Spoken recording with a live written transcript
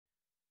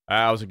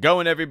How's it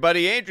going,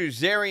 everybody? Andrew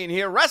Zarian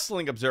here,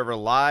 Wrestling Observer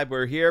Live.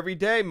 We're here every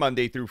day,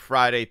 Monday through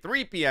Friday,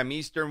 3 p.m.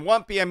 Eastern,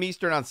 1 p.m.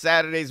 Eastern on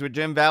Saturdays with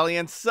Jim Valley,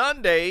 and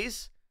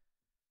Sundays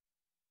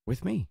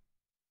with me.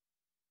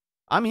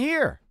 I'm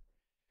here.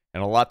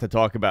 And a lot to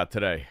talk about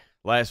today.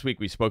 Last week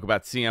we spoke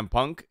about CM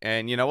Punk,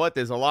 and you know what?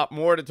 There's a lot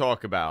more to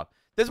talk about.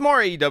 There's more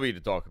AEW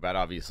to talk about,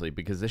 obviously,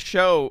 because the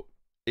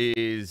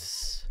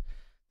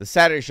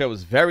Saturday show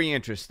is very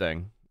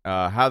interesting.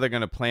 How they're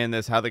going to plan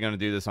this, how they're going to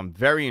do this. I'm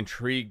very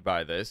intrigued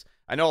by this.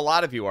 I know a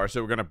lot of you are,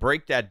 so we're going to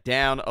break that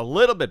down a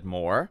little bit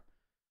more.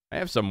 I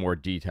have some more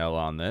detail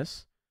on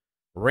this.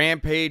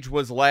 Rampage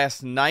was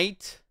last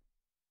night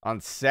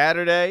on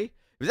Saturday.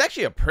 It was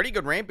actually a pretty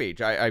good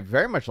Rampage. I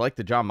very much like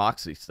the Jon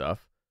Moxley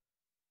stuff.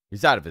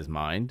 He's out of his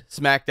mind.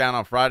 SmackDown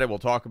on Friday, we'll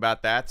talk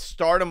about that.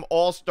 Stardom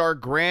All-Star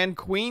Grand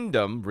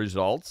Queendom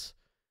results.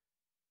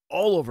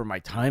 All over my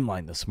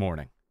timeline this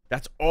morning.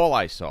 That's all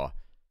I saw.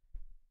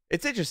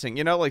 It's interesting,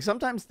 you know, like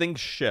sometimes things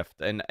shift,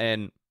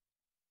 and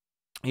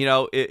you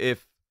know,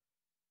 if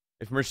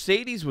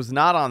Mercedes was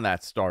not on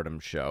that Stardom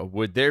show,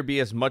 would there be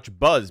as much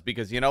buzz?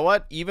 Because you know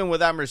what? Even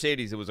without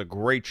Mercedes, it was a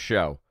great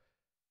show.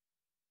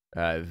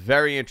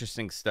 Very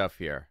interesting stuff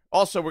here.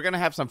 Also, we're going to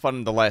have some fun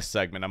in the last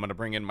segment. I'm going to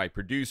bring in my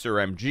producer,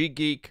 MG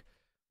Geek.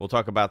 We'll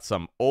talk about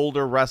some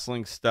older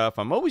wrestling stuff.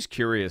 I'm always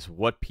curious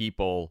what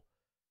people,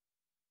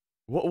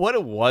 what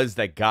it was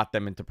that got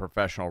them into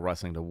professional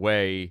wrestling the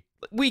way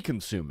we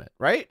consume it,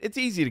 right? It's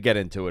easy to get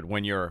into it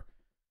when you're,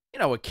 you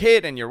know, a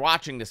kid and you're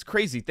watching this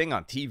crazy thing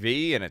on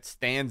TV and it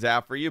stands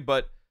out for you.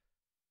 But,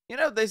 you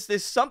know,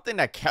 there's something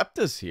that kept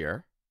us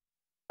here.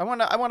 I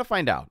want to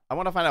find out. I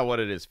want to find out what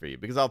it is for you,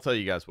 because I'll tell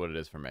you guys what it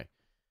is for me.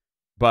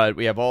 But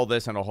we have all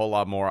this and a whole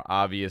lot more,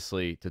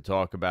 obviously, to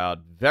talk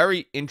about.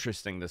 Very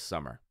interesting this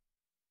summer.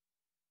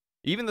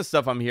 Even the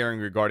stuff I'm hearing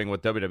regarding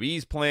what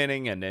WWE's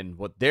planning and then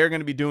what they're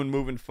going to be doing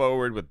moving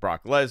forward with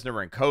Brock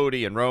Lesnar and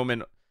Cody and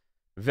Roman.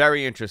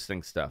 Very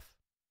interesting stuff.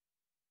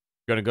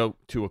 Going to go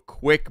to a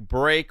quick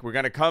break. We're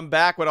going to come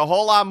back with a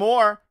whole lot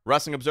more.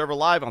 Wrestling Observer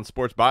Live on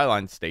Sports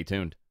Byline. Stay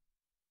tuned.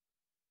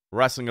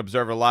 Wrestling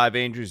Observer Live,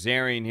 Andrew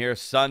Zarian here,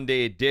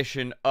 Sunday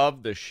edition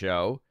of the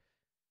show.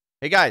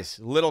 Hey guys,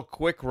 little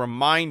quick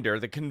reminder,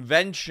 the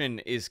convention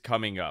is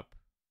coming up.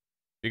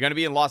 You're going to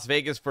be in Las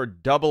Vegas for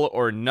Double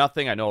or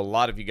Nothing. I know a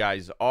lot of you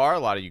guys are, a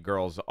lot of you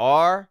girls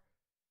are.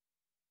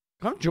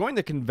 Come join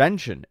the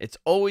convention. It's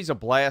always a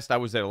blast. I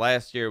was there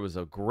last year. It was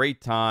a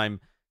great time.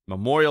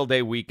 Memorial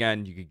Day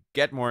weekend. You can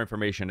get more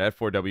information at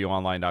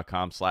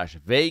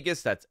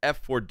f4wonline.com/Vegas. That's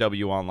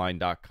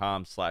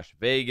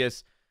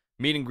f4wonline.com/Vegas.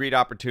 Meet and greet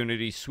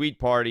opportunity, suite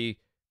party,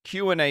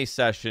 Q&A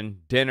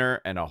session, dinner,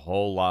 and a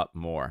whole lot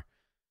more.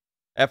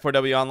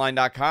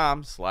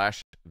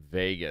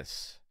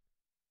 f4wonline.com/Vegas.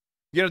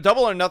 You know,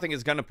 Double or Nothing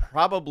is going to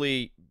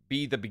probably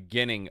be the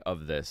beginning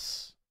of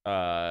this.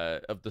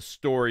 Of the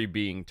story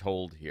being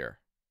told here.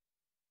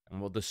 And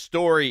well, the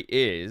story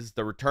is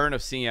the return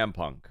of CM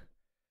Punk.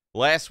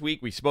 Last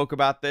week, we spoke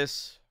about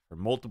this for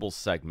multiple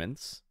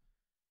segments.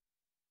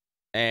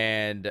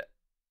 And,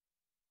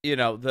 you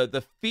know,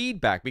 the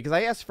feedback, because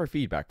I asked for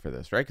feedback for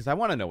this, right? Because I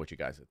want to know what you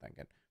guys are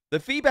thinking. The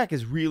feedback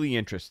is really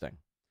interesting.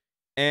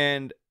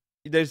 And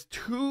there's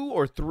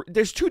two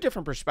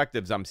different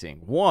perspectives I'm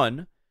seeing.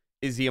 One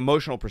is the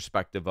emotional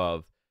perspective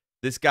of,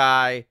 this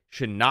guy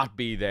should not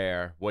be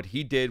there. What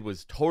he did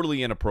was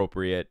totally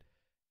inappropriate.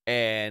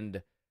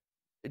 And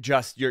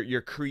just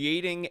you're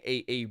creating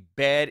a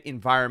bad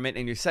environment,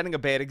 and you're setting a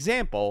bad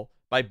example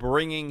by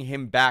bringing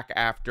him back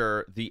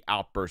after the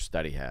outburst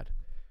that he had.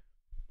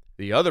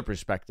 The other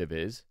perspective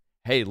is,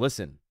 hey,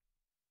 listen,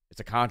 it's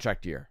a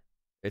contract year.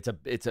 It's a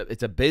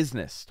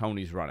business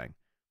Tony's running.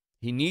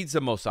 He needs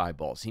the most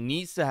eyeballs. He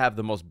needs to have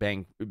the most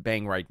bang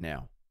right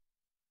now.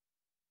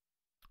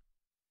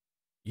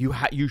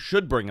 You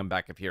should bring him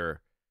back if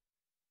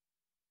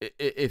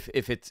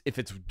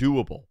it's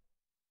doable.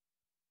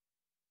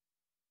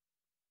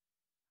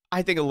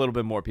 I think a little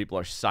bit more people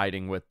are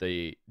siding with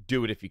the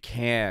do it if you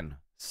can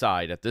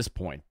side at this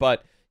point.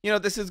 But, you know,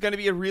 this is going to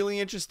be a really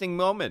interesting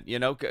moment. You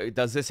know,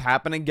 does this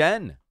happen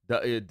again?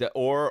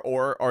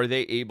 Or are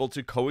they able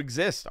to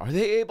coexist? Are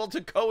they able to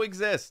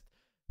coexist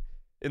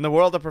in the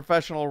world of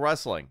professional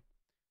wrestling?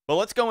 But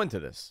let's go into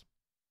this.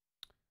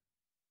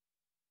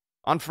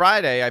 On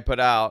Friday, I put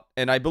out,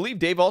 and I believe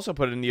Dave also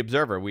put it in the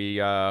Observer,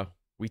 we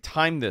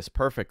timed this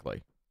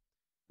perfectly,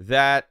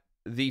 that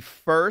the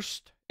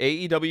first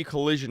AEW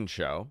Collision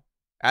show,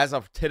 as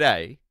of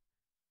today,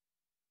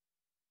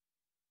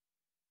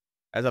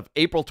 as of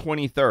April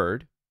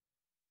 23rd,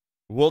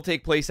 will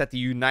take place at the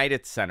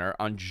United Center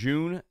on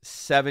June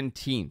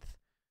 17th.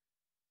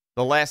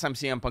 The last time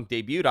CM Punk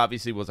debuted,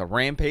 obviously, was a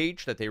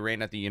Rampage that they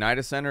ran at the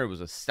United Center. It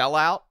was a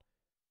sellout.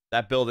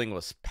 That building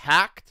was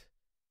packed.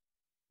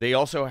 They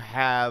also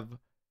have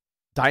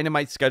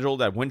Dynamite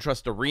scheduled at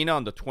Wintrust Arena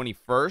on the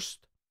 21st.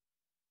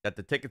 That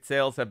the ticket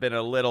sales have been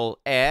a little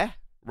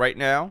right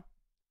now.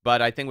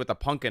 But I think with the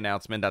Punk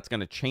announcement, that's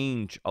going to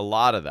change a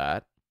lot of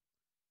that.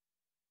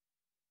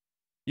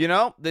 You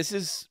know, this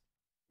is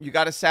you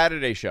got a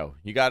Saturday show.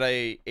 You got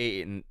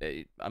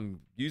I'm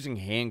using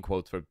hand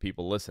quotes for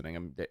people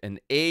listening. An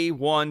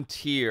A1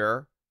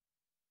 tier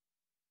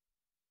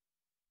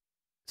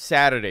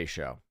Saturday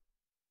show.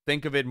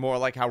 Think of it more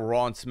like how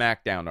Raw and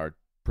SmackDown are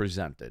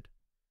presented.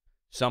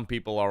 Some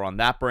people are on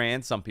that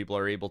brand. Some people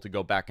are able to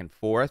go back and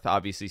forth.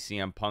 Obviously,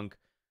 CM Punk.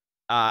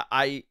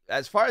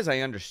 As far as I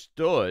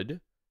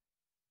understood,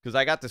 because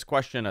I got this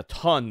question a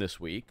ton this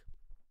week,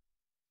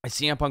 I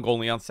CM Punk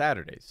only on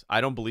Saturdays.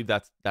 I don't believe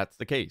that's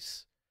the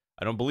case.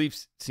 I don't believe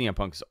CM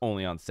Punk's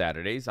only on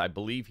Saturdays. I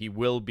believe he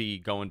will be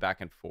going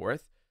back and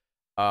forth.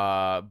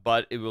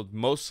 But it will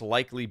most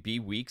likely be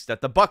weeks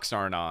that the Bucks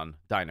aren't on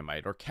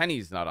Dynamite or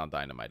Kenny's not on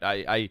Dynamite.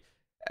 I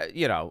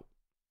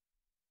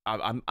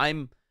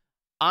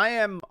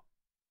am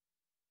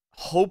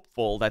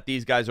hopeful that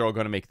these guys are all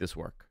going to make this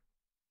work.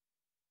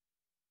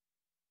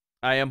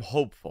 I am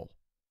hopeful.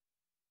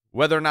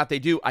 Whether or not they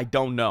do, I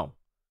don't know.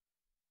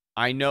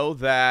 I know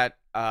that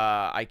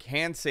I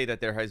can say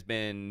that there has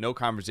been no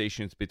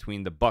conversations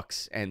between the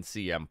Bucks and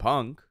CM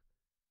Punk.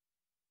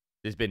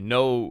 There's been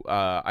no.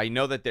 I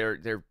know that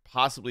there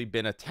possibly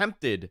been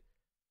attempted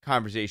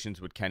conversations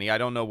with Kenny. I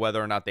don't know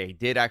whether or not they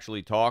did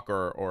actually talk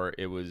or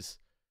it was,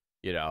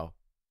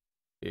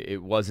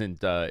 it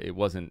wasn't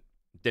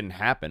didn't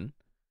happen.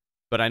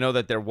 But I know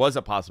that there was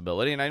a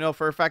possibility, and I know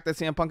for a fact that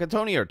CM Punk and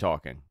Tony are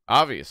talking.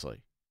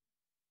 Obviously.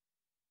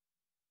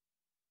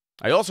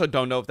 I also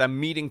don't know if that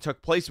meeting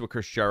took place with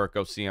Chris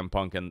Jericho, CM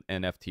Punk, and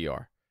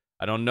FTR.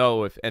 I don't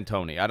know if and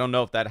Tony. I don't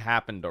know if that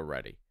happened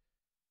already.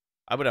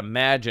 I would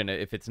imagine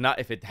if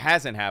it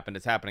hasn't happened,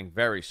 it's happening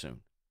very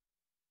soon.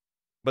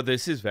 But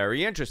this is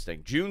very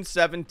interesting. June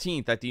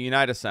 17th at the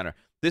United Center.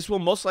 This will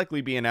most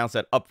likely be announced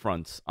at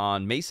Upfronts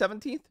on May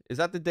 17th. Is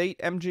that the date,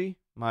 MG?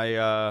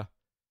 My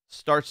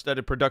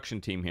star-studded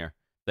production team here.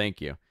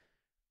 Thank you.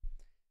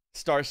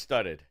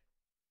 Star-studded.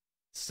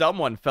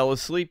 Someone fell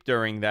asleep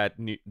during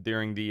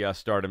the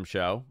Stardom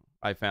show.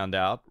 I found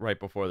out right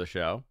before the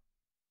show.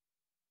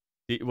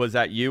 Was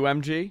that you,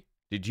 MG?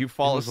 Did you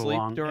fall asleep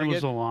during it?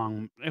 It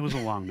was a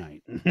long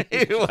night.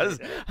 It was.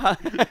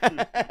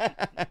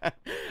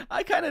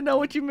 I kind of know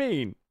what you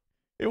mean.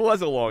 It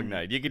was a long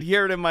night. You could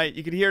hear it in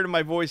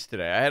my voice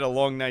today. I had a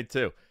long night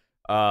too.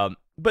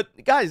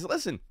 But guys,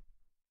 listen.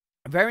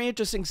 Very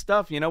interesting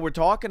stuff. We're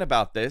talking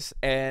about this,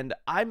 and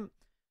I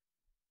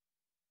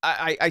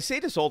say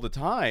this all the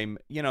time.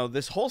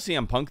 This whole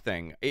CM Punk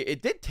thing,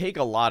 it did take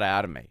a lot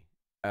out of me.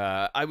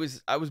 I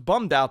was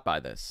bummed out by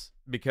this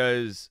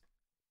because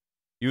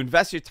you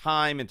invest your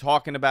time in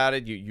talking about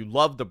it. You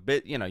love the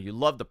bit, you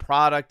love the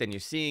product, and you're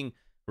seeing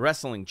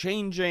wrestling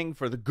changing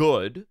for the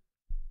good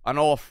on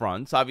all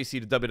fronts. Obviously,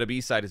 the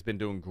WWE side has been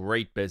doing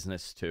great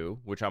business too,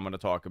 which I'm going to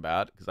talk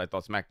about because I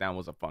thought SmackDown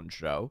was a fun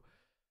show.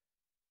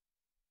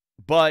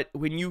 But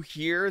when you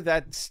hear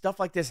that stuff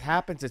like this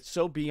happens, it's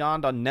so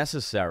beyond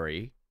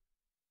unnecessary.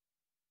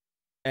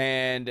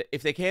 And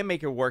if they can't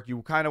make it work,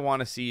 you kind of want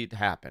to see it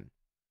happen.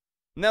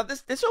 Now,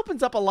 this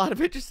opens up a lot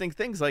of interesting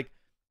things. Like,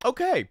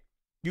 okay,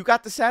 you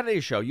got the Saturday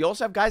show. You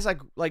also have guys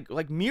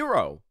like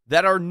Miro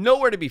that are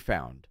nowhere to be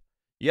found.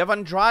 You have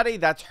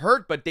Andrade that's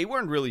hurt, but they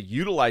weren't really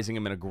utilizing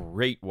him in a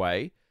great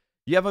way.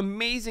 You have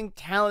amazing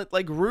talent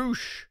like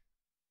Roosh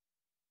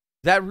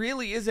that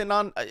really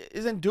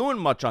isn't doing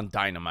much on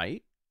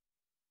Dynamite.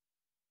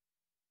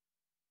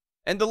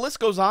 And the list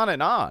goes on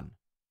and on.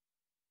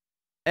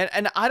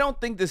 And I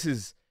don't think this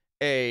is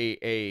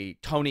a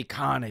Tony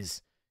Khan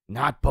is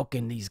not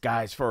booking these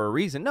guys for a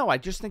reason. No, I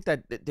just think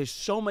that there's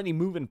so many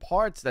moving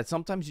parts that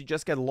sometimes you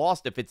just get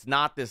lost if it's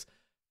not this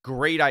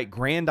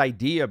grand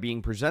idea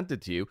being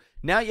presented to you.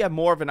 Now you have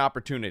more of an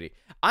opportunity.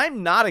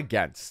 I'm not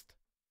against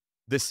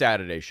this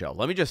Saturday show.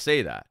 Let me just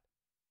say that.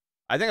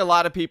 I think a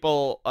lot of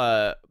people,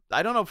 I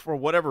don't know, for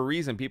whatever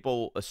reason,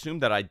 people assume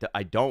that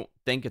I don't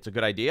think it's a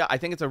good idea. I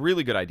think it's a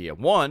really good idea.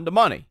 One, the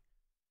money.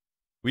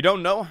 We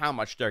don't know how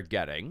much they're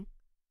getting,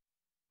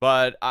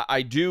 but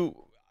I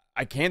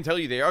can tell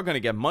you they are going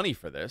to get money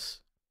for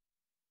this.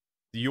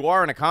 You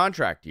are in a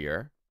contract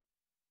year.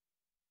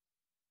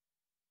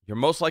 You're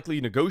most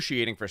likely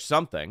negotiating for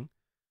something.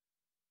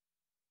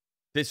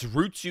 This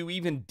roots you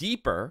even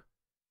deeper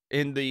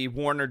in the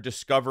Warner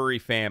Discovery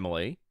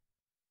family.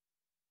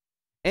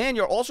 And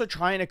you're also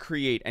trying to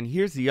create, and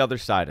here's the other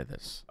side of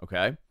this,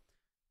 okay?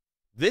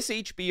 This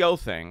HBO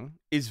thing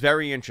is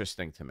very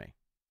interesting to me.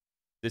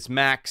 This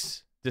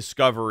Max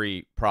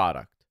Discovery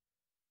product.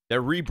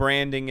 They're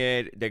rebranding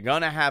it. They're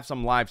going to have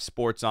some live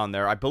sports on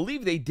there. I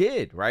believe they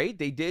did, right?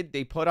 They did.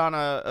 They put on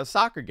a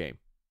soccer game.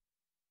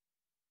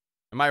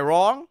 Am I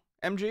wrong,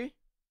 MG?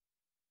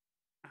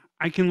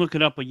 I can look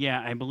it up, but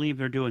yeah, I believe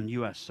they're doing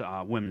U.S.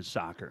 women's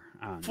soccer.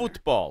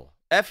 Football.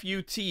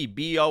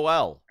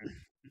 F-U-T-B-O-L.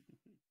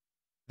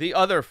 The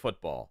other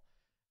football.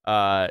 These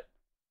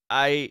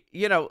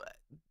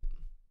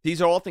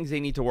are all things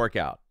they need to work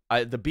out.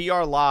 The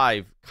BR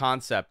Live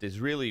concept is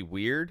really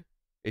weird.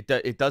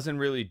 It doesn't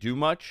really do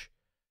much.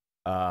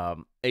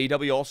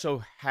 AEW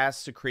also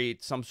has to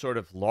create some sort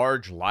of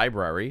large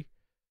library.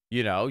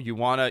 You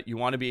want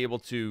to be able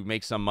to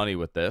make some money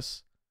with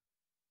this.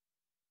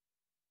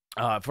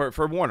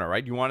 For Warner,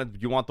 right? You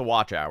want the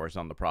watch hours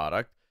on the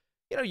product.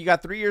 You know, you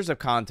got 3 years of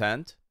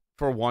content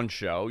for one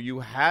show.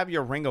 You have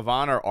your Ring of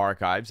Honor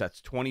archives.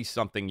 That's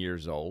 20-something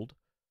years old.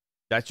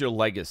 That's your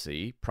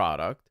legacy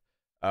product.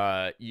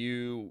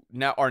 You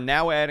are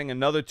now adding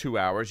another 2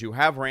 hours. You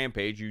have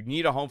Rampage. You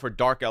need a home for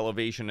Dark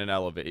Elevation and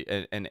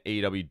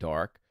AEW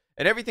Dark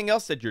and everything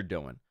else that you're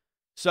doing.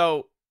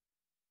 So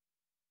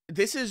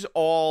this is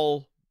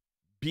all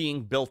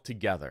being built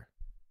together.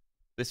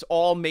 This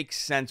all makes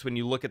sense when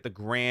you look at the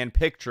grand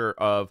picture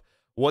of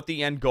what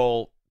the end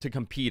goal to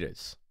compete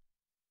is.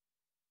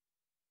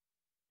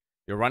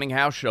 You're running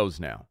house shows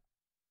now.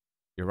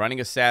 You're running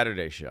a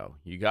Saturday show.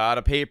 You got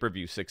a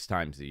pay-per-view 6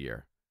 times a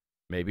year,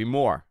 maybe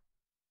more.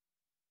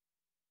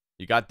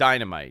 You got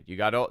Dynamite. You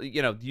got all,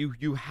 you know,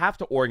 you have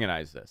to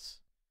organize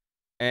this.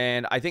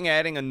 And I think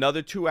adding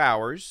another 2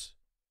 hours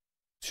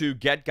to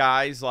get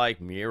guys like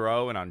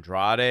Miro and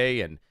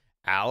Andrade and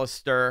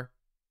Alistair,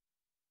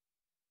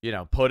 you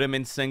know, put him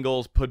in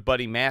singles, put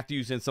Buddy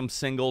Matthews in some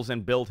singles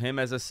and build him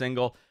as a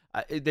single.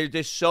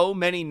 There's so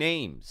many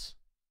names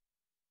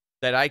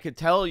that I could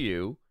tell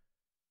you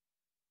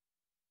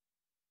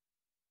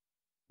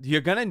you're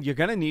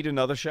gonna need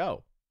another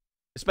show,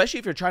 especially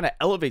if you're trying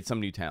to elevate some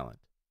new talent.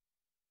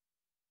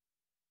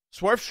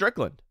 Swerve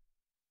Strickland,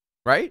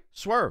 right?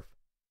 Swerve.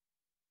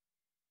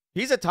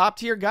 He's a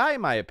top-tier guy,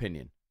 in my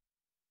opinion.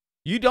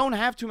 You don't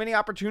have too many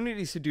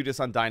opportunities to do this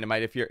on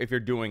Dynamite if you're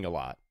doing a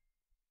lot.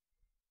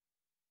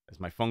 As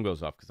my phone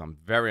goes off because I'm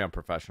very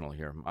unprofessional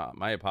here.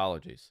 My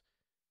apologies.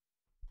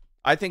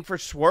 I think for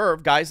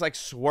Swerve, guys like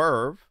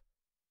Swerve,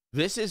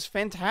 this is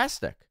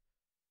fantastic.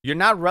 You're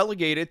not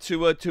relegated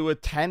to a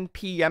 10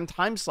 p.m.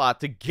 time slot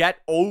to get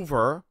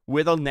over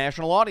with a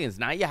national audience.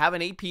 Now you have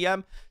an 8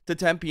 p.m. to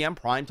 10 p.m.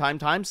 primetime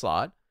time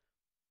slot.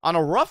 On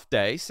a rough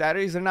day,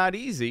 Saturdays are not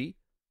easy,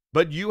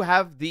 but you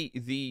have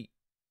the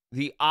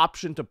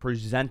option to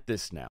present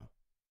this now.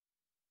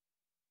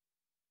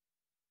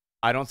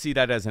 I don't see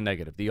that as a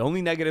negative. The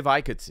only negative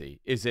I could see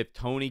is if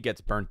Tony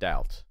gets burnt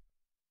out.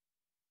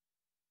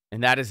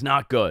 And that is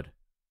not good.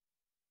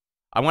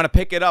 I want to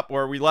pick it up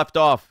where we left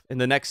off in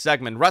the next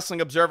segment. Wrestling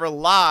Observer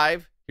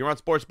Live here on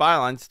Sports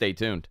Byline. Stay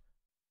tuned.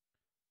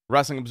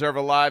 Wrestling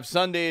Observer Live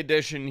Sunday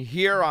edition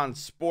here on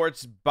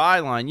Sports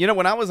Byline. You know,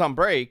 when I was on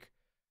break,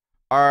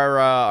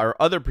 our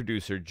other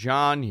producer,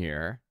 John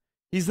here,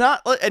 he's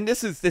not, and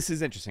this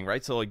is interesting,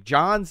 right? So like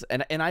John's,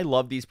 and I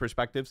love these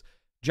perspectives.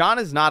 John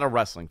is not a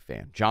wrestling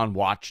fan. John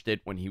watched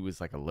it when he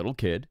was like a little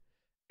kid,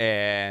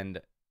 and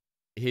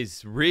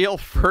his real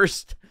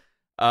first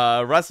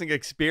wrestling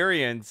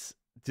experience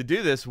to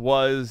do this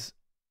was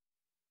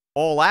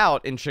All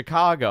Out in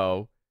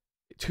Chicago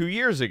 2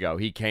 years ago.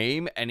 He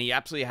came and he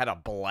absolutely had a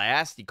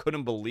blast. He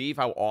couldn't believe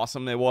how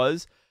awesome it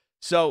was.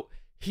 So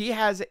he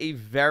has a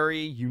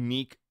very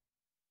unique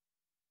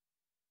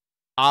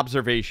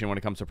observation when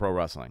it comes to pro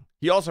wrestling.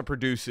 He also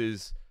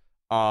produces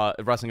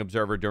Wrestling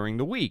Observer during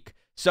the week.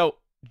 So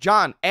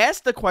John,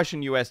 ask the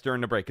question you asked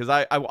during the break,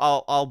 because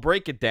I'll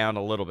break it down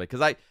a little bit,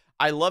 because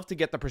I love to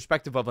get the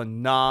perspective of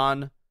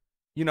a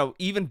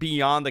even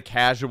beyond the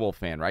casual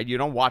fan, right? You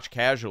don't watch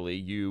casually.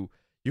 You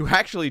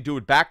actually do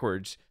it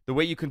backwards. The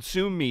way you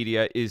consume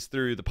media is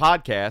through the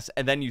podcast,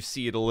 and then you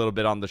see it a little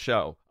bit on the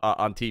show,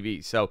 on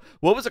TV. So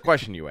what was the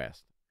question you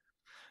asked?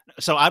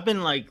 So I've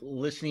been like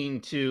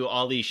listening to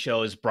all these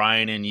shows,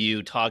 Brian and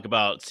you talk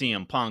about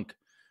CM Punk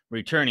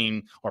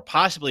returning or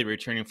possibly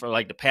returning for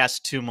like the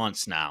past 2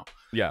 months now.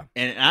 Yeah.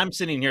 And I'm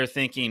sitting here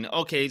thinking,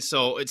 okay,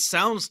 so it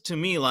sounds to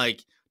me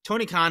like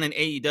Tony Khan and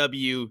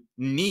AEW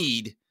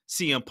need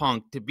CM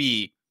Punk to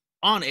be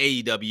on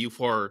AEW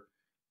for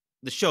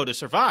the show to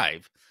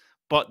survive.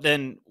 But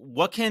then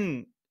what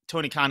can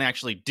Tony Khan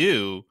actually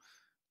do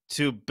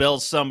to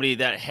build somebody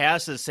that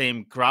has the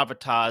same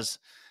gravitas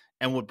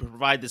and would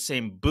provide the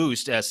same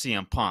boost as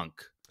CM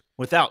Punk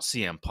without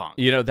CM Punk?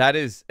 You know, that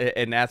is,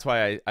 and that's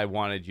why I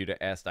wanted you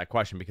to ask that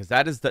question, because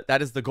that is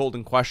the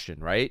golden question,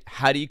 right?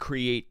 How do you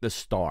create the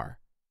star?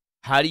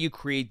 How do you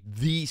create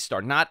the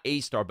star? Not a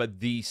star, but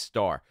the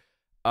star.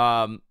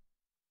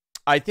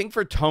 I think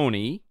for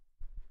Tony,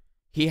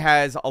 he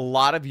has a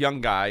lot of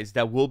young guys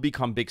that will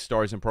become big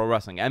stars in pro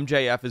wrestling.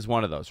 MJF is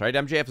one of those, right?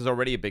 MJF is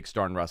already a big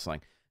star in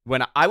wrestling.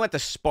 When I went to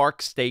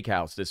Spark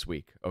Steakhouse this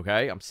week,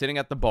 okay? I'm sitting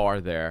at the bar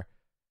there.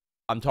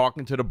 I'm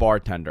talking to the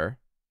bartender.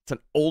 It's an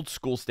old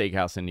school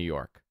steakhouse in New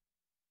York.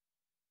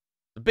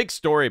 The big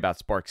story about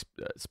Spark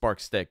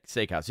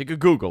Steakhouse. You could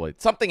Google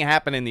it. Something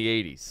happened in the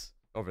 80s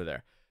over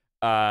there.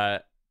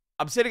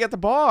 I'm sitting at the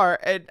bar,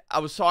 and I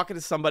was talking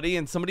to somebody,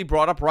 and somebody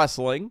brought up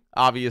wrestling,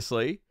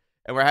 obviously,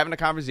 and we're having a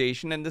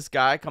conversation, and this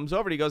guy comes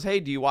over, and he goes, "Hey,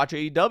 do you watch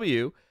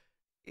AEW?"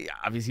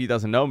 Obviously, he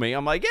doesn't know me.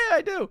 I'm like, "Yeah,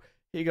 I do."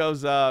 He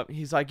goes,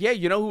 he's like, "Yeah,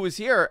 you know who was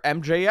here?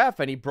 MJF,"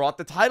 and he brought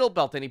the title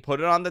belt, and he put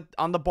it on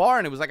the bar,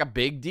 and it was like a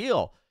big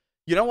deal.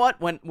 You know what?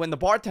 When the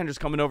bartender's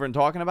coming over and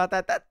talking about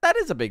that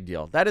is a big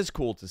deal. That is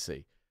cool to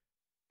see.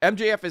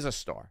 MJF is a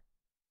star.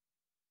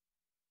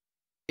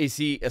 Is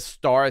he a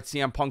star at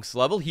CM Punk's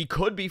level? He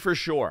could be for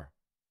sure.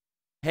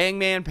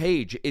 Hangman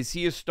Page, is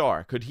he a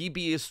star? Could he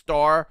be a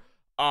star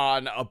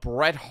on a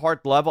Bret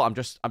Hart level, I'm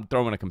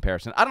throwing a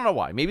comparison. I don't know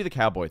why. Maybe the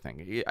cowboy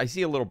thing. I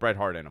see a little Bret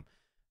Hart in him.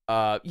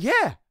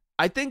 Yeah,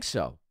 I think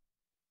so.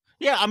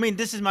 Yeah, I mean,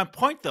 this is my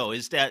point, though,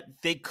 is that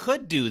they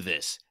could do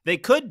this. They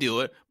could do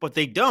it, but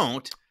they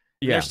don't.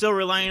 Yeah. They're still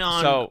relying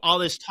on all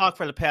this talk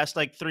for the past,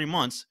 3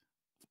 months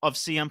of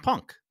CM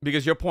Punk.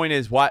 Because your point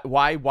is,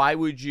 why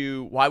would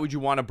you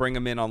want to bring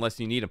him in unless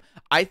you need him?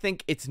 I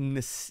think it's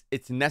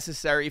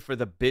necessary for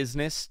the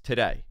business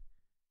today.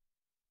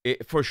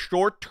 For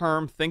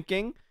short-term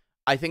thinking,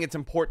 I think it's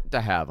important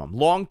to have him.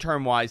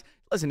 Long-term wise,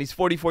 listen, he's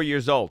 44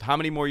 years old. How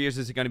many more years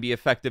is he going to be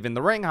effective in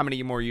the ring? How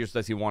many more years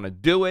does he want to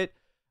do it?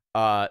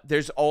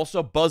 There's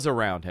also buzz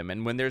around him,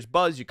 and when there's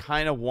buzz, you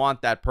kind of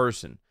want that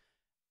person.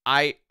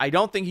 I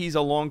don't think he's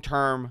a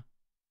long-term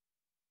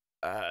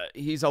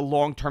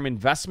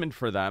investment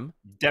for them.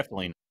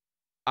 Definitely.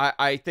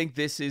 I think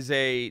this is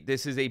a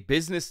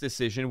business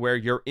decision where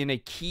you're in a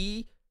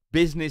key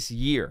business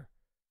year.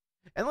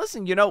 And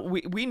listen,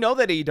 we know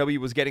that AEW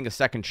was getting a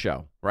second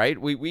show, right?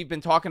 We've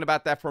been talking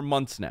about that for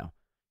months now,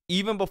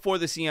 even before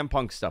the CM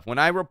Punk stuff. When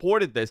I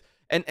reported this,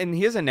 and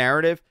here's a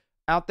narrative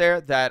out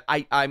there that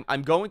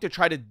I'm going to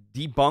try to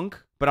debunk,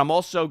 but I'm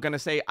also going to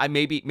say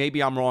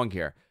maybe I'm wrong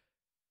here.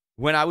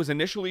 When I was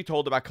initially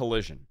told about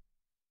Collision,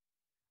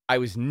 I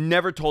was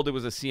never told it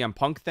was a CM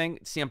Punk thing.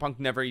 CM Punk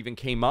never even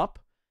came up.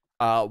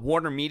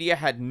 Warner Media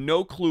had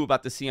no clue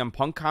about the CM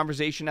Punk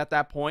conversation at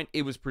that point.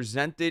 It was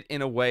presented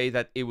in a way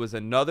that it was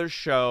another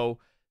show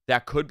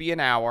that could be an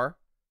hour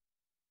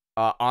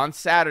on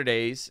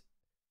Saturdays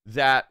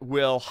that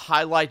will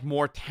highlight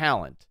more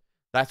talent.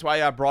 That's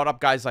why I brought up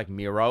guys like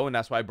Miro, and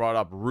that's why I brought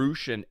up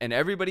Roosh and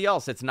everybody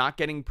else. It's not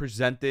getting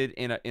presented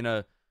in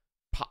a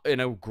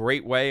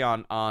great way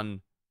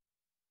on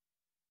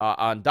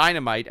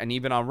Dynamite and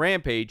even on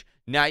Rampage.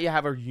 Now you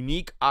have a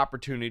unique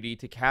opportunity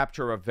to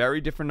capture a very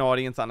different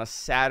audience on a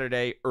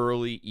Saturday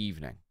early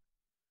evening.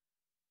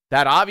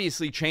 That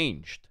obviously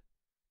changed,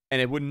 and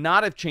it would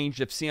not have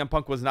changed if CM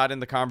Punk was not in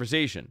the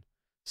conversation.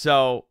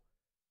 So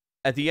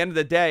at the end of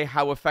the day,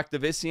 how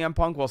effective is CM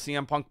Punk? Well,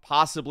 CM Punk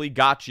possibly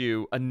got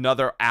you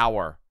another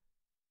hour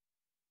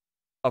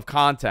of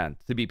content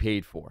to be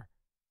paid for.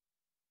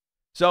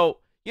 So,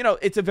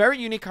 it's a very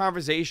unique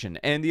conversation.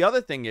 And the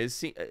other thing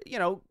is,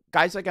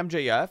 guys like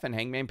MJF and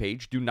Hangman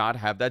Page do not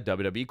have that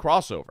WWE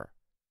crossover.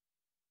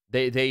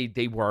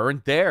 They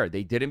weren't there.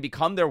 They didn't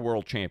become their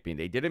world champion.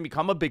 They didn't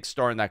become a big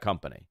star in that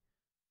company.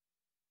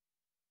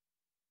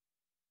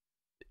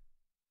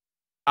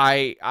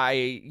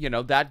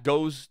 That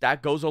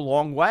goes a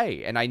long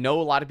way. And I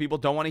know a lot of people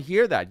don't want to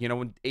hear that.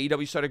 When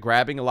AEW started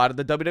grabbing a lot of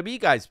the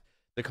WWE guys,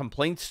 the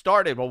complaints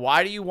started. Well,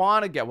 why do you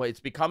want to get? Well, it's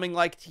becoming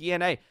like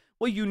TNA.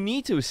 Well, you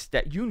need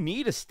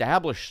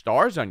established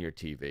stars on your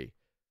TV.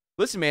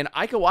 Listen, man,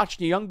 I could watch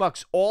the Young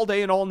Bucks all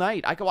day and all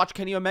night. I could watch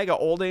Kenny Omega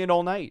all day and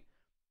all night.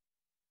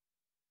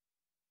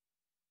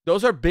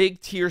 Those are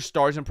big tier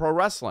stars in pro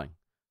wrestling.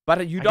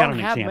 But you don't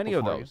have many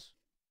of those.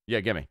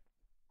 Yeah, give me.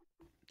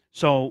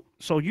 So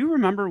you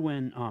remember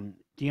when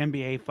the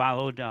NBA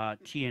followed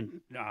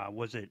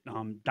was it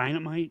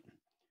Dynamite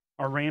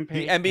or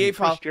Rampage? The NBA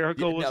followed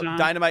Jericho was on.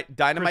 Dynamite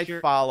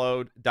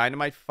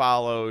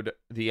followed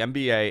the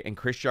NBA, and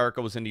Chris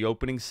Jericho was in the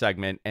opening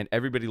segment, and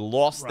everybody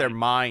lost their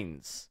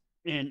minds.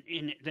 And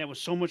there was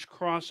so much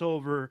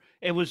crossover.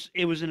 It was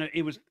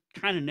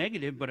kind of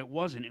negative, but it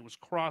wasn't. It was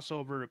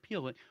crossover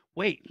appeal. Like,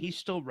 wait, he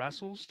still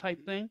wrestles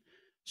type thing.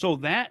 So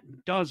that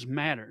does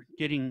matter.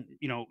 Getting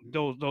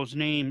those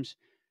names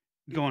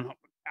going.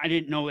 I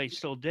didn't know they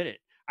still did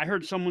it. I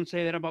heard someone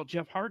say that about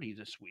Jeff Hardy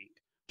this week.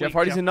 Jeff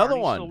Hardy's another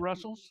one. Still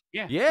wrestles?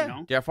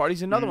 Yeah. Jeff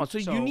Hardy's another one. So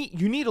you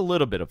need a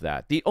little bit of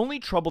that. The only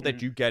trouble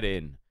that you get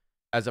in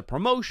as a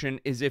promotion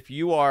is if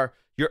your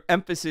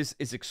emphasis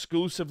is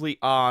exclusively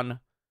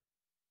on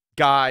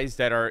guys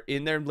that are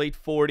in their late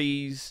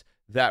 40s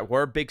that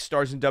were big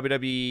stars in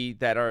WWE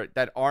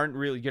that aren't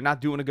really, you're not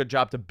doing a good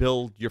job to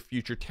build your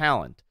future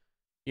talent.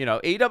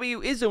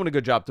 AEW is doing a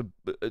good job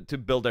to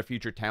build their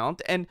future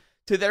talent, and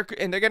they're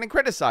getting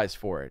criticized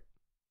for it.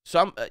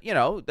 Some,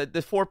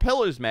 the Four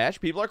Pillars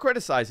match, people are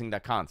criticizing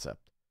that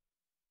concept.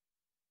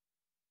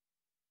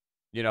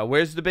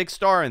 Where's the big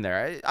star in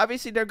there?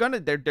 Obviously,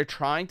 they're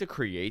trying to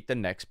create the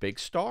next big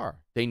star.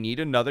 They need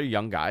another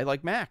young guy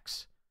like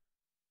Max.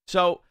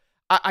 So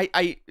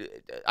I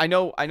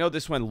know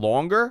this went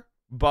longer,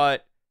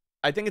 but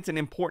I think it's an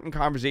important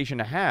conversation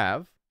to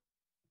have.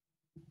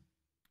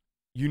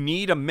 You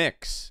need a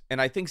mix, and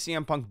I think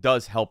CM Punk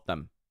does help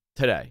them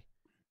today.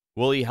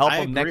 Will he help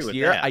them next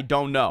year? I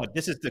don't know. But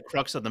this is the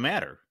crux of the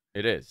matter.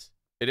 It is.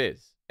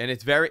 And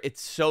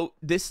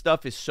this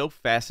stuff is so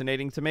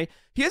fascinating to me.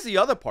 Here's the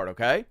other part,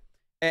 okay?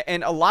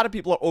 And a lot of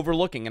people are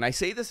overlooking, and I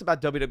say this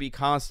about WWE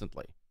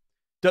constantly.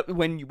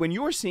 When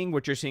you are seeing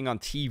what you're seeing on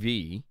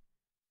TV,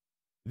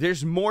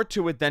 there's more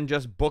to it than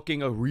just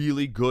booking a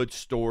really good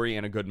story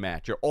and a good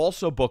match. You're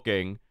also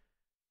booking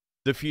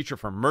the future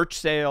for merch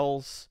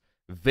sales,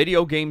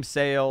 video game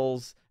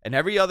sales, and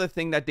every other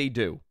thing that they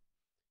do.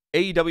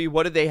 AEW,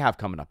 what do they have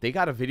coming up? They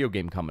got a video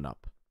game coming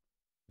up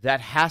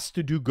that has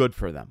to do good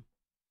for them.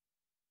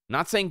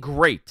 Not saying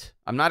great.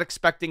 I'm not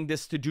expecting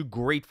this to do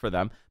great for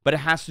them, but it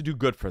has to do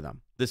good for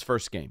them, this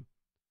first game.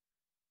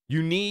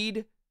 You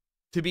need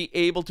to be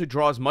able to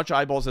draw as much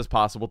eyeballs as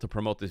possible to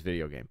promote this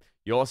video game.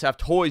 You also have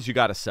toys you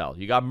got to sell.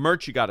 You got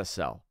merch you got to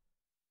sell.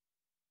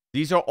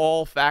 These are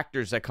all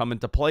factors that come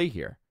into play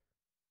here.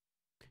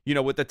 You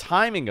know, with the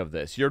timing of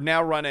this, you're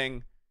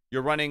running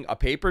a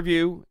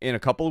pay-per-view in a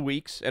couple of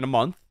weeks, in a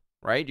month,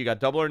 right? You got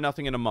Double or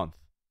Nothing in a month.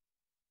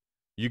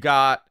 You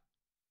got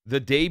the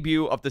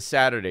debut of the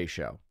Saturday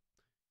show.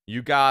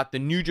 You got the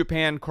New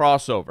Japan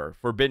crossover,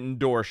 Forbidden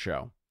Door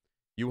show.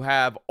 You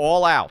have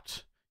All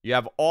Out. You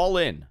have All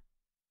In.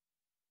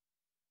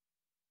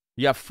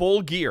 You have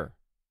Full Gear.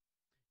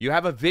 You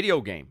have a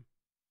video game.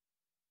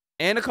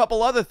 And a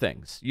couple other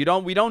things.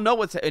 We don't know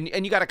what's... And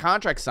you got a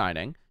contract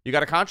signing. You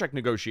got a contract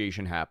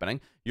negotiation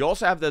happening. You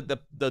also have the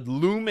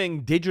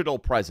looming digital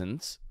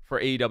presence for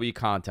AEW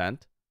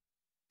content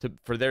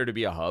for there to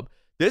be a hub.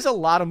 There's a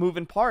lot of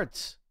moving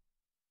parts.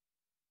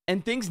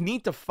 And things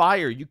need to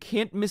fire. You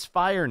can't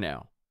misfire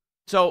now.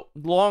 So,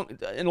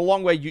 in a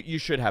long way, you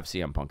should have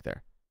CM Punk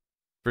there.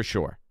 For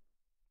sure.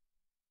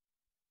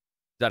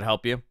 Does that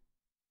help you? Does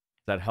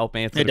that help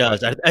answer it the does.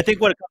 question? I think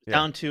what it comes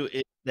down to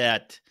is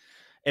that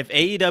if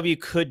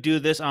AEW could do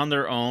this on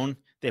their own,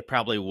 they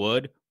probably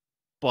would.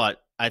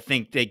 But I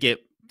think they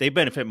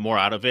benefit more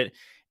out of it.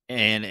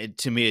 And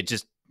to me, it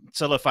just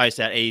solidifies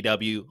that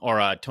AEW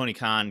or Tony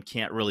Khan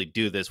can't really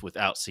do this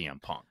without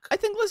CM Punk. I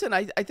think. Listen,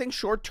 I think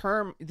short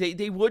term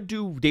they would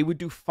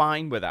do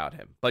fine without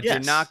him. But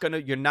Yes.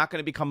 you're not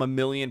gonna become a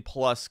million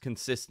plus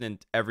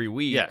consistent every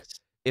week. Yes.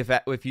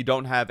 If you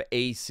don't have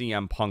a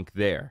CM Punk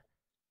there.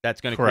 That's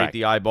going to create Correct.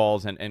 the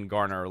eyeballs and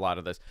garner a lot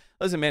of this.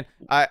 Listen, man,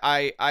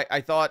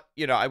 I thought,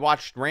 I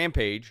watched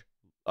Rampage,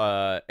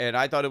 and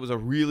I thought it was a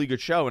really good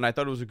show, and I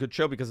thought it was a good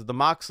show because of the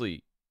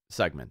Moxley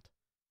segment.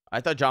 I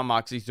thought Jon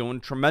Moxley's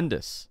doing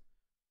tremendous,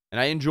 and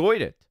I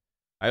enjoyed it.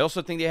 I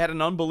also think they had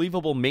an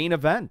unbelievable main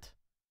event.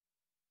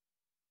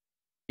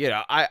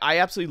 I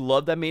absolutely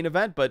love that main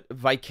event, but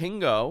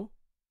Vikingo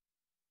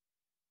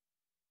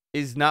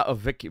is not a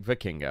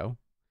Vikingo.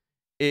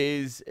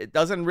 It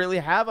doesn't really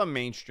have a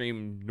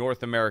mainstream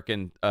North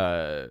American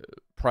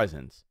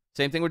presence.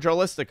 Same thing with Joe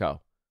Listico.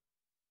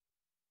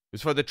 It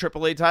was for the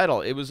AAA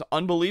title. It was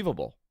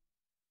unbelievable.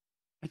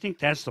 I think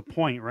that's the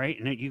point, right?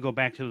 And then you go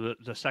back to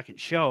the second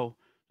show.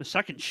 The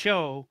second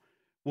show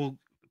will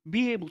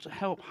be able to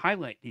help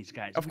highlight these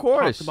guys. Of We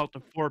course. talked about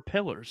the 4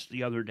 pillars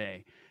the other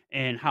day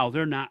and how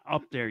they're not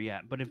up there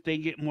yet. But if they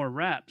get more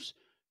reps,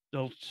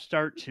 they'll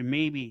start to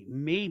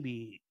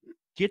maybe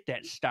get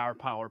that star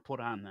power put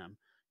on them.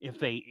 If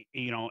they,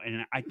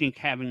 and I think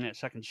having that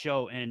second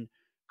show, and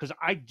because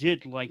I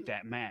did like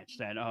that match,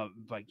 that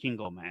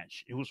Vikingo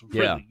match, it was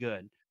really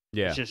good.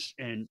 Yeah. It's just,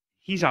 and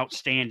he's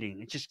outstanding.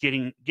 It's just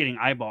getting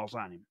eyeballs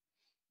on him.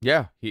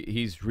 Yeah,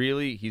 he's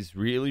really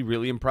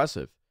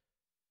impressive,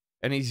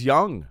 and he's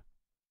young.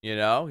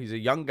 He's a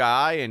young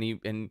guy,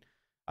 and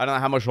I don't know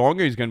how much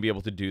longer he's going to be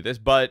able to do this,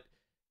 but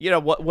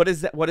what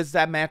does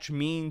that match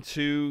mean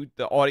to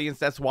the audience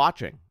that's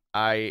watching?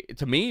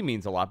 To me, it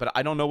means a lot, but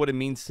I don't know what it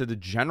means to the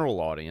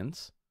general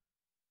audience.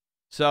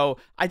 So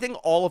I think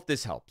all of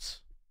this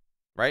helps,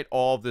 right?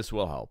 All of this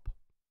will help.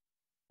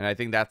 And I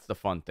think that's the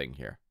fun thing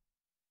here.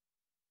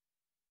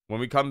 When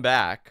we come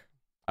back,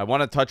 I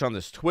want to touch on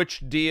this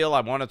Twitch deal.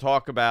 I want to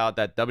talk about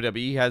that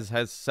WWE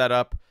has set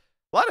up.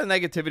 A lot of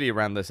negativity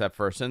around this at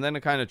first, and then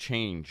it kind of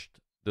changed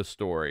the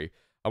story.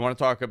 I want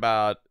to talk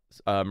about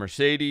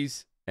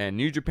Mercedes and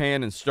New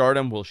Japan and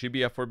Stardom. Will she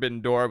be at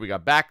Forbidden Door? We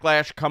got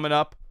Backlash coming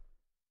up.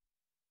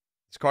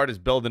 This card is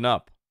building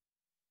up.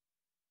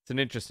 It's an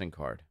interesting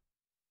card.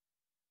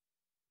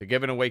 They're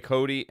giving away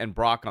Cody and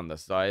Brock on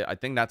this. So I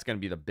think that's going to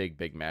be the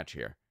big match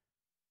here.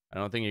 I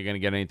don't think you're going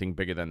to get anything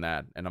bigger than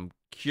that. And I'm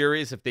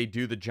curious if they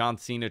do the John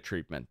Cena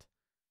treatment.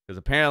 Because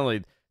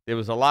apparently there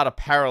was a lot of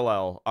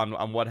parallel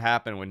on what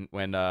happened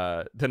when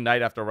the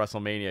night after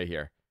WrestleMania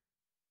here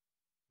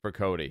for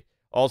Cody.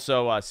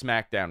 Also,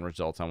 SmackDown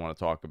results I want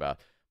to talk about.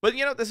 But,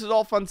 this is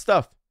all fun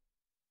stuff.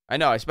 I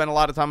know I spent a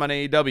lot of time on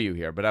AEW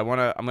here, but I'm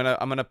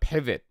gonna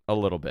pivot a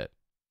little bit.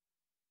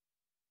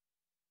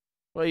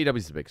 Well,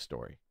 AEW's the big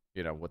story.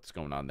 What's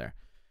going on there.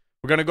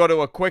 We're gonna go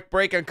to a quick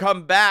break and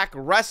come back.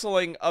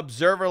 Wrestling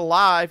Observer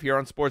Live here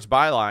on Sports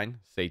Byline.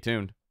 Stay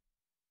tuned.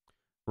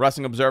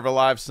 Wrestling Observer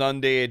Live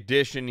Sunday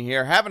edition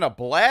here. Having a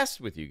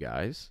blast with you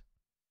guys.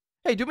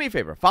 Hey, do me a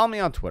favor. Follow me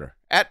on Twitter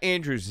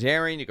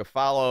 @AndrewZarian. You can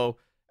follow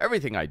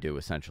everything I do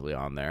essentially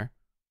on there,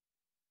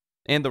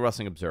 and the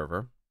Wrestling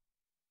Observer.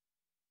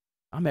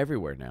 I'm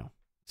everywhere now.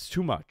 It's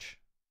too much.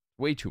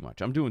 Way too much.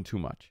 I'm doing too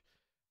much.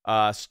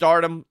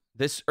 Stardom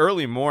this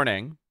early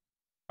morning.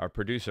 Our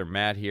producer,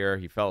 Matt, here,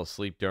 he fell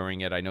asleep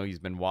during it. I know he's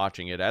been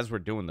watching it as we're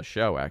doing the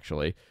show,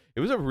 actually. It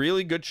was a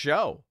really good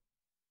show.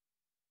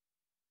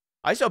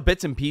 I saw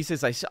bits and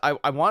pieces.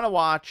 I want to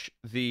watch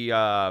the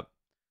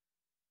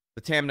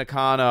Tam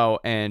Nakano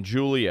and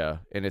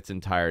Julia in its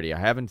entirety. I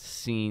haven't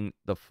seen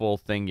the full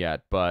thing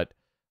yet, but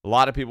a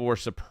lot of people were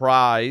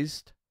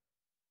surprised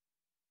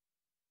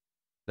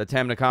that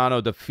Tam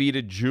Nakano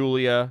defeated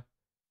Julia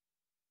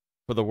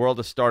for the World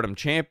of Stardom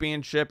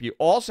Championship. You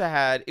also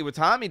had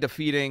Iwatani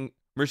defeating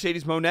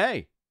Mercedes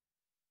Moné,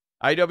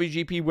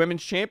 IWGP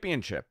Women's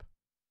Championship.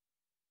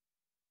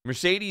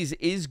 Mercedes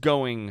is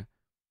going,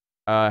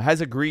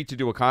 has agreed to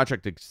do a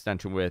contract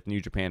extension with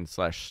New Japan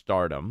 /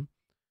 Stardom.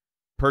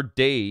 Per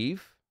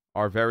Dave,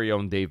 our very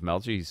own Dave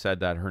Meltzer, he said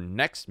that her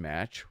next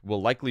match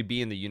will likely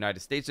be in the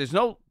United States. There's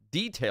no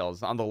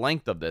details on the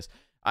length of this.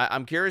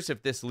 I'm curious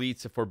if this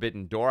leads to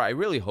Forbidden Door. I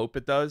really hope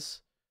it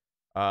does.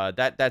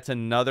 That's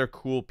another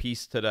cool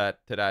piece to that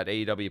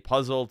AEW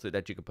puzzle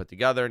that you can put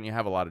together, and you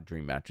have a lot of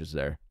dream matches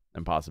there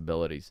and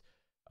possibilities.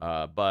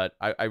 But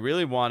I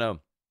really want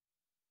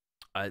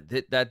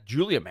to. That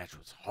Julia match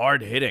was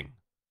hard hitting.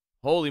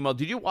 Holy moly!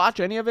 Did you watch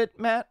any of it,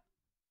 Matt?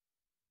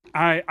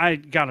 I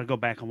gotta go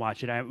back and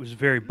watch it. I was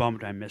very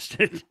bummed I missed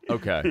it.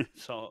 Okay.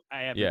 So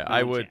I have. Yeah,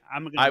 I would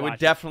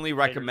definitely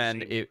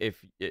recommend if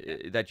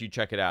that you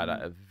check it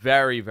out.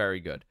 Very, very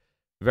good,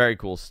 very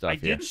cool stuff.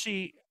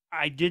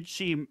 I did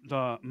see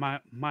the Mayu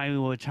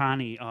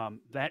Iwatani,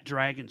 that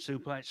dragon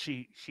suplex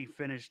she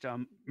finished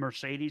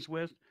Mercedes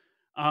with.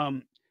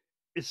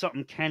 It's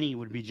something Kenny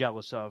would be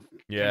jealous of.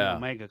 Yeah, Kenny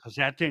Omega, because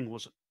that thing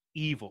was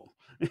evil.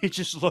 It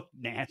just looked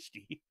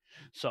nasty.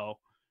 So.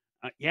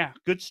 Yeah,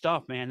 good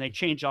stuff, man. They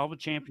changed all the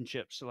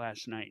championships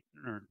last night,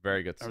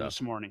 very good or stuff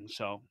this morning.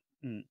 So,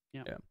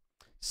 yeah.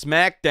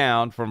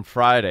 SmackDown from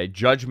Friday,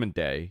 Judgment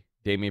Day.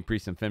 Damian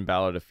Priest and Finn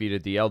Balor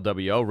defeated the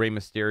LWO. Rey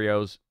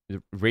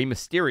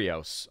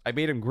Mysterios. I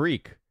made him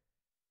Greek.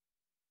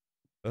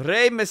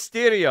 Rey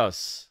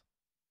Mysterios.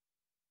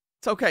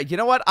 It's okay. You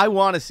know what? I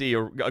want to see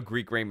a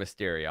Greek Rey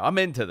Mysterio. I'm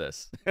into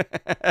this.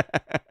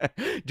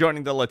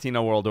 Joining the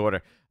Latino World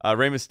Order.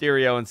 Rey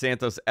Mysterio and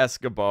Santos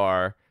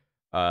Escobar.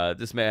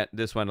 This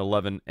went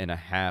 11 and a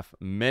half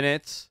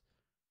minutes.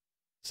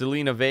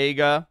 Zelina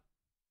Vega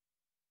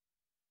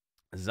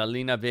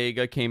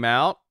came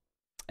out,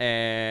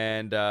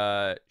 and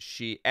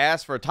she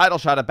asked for a title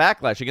shot at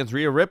Backlash against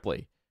Rhea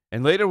Ripley,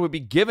 and later would be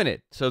given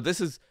it. So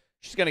she's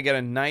going to get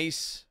a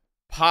nice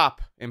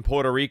pop in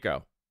Puerto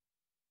Rico.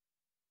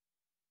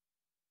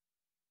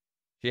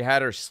 She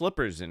had her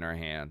slippers in her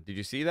hand. Did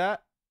you see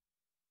that?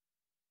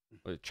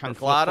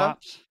 Chanclata?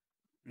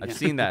 I've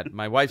seen that.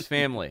 My wife's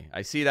family.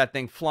 I see that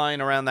thing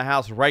flying around the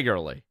house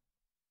regularly.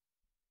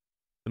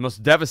 The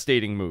most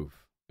devastating move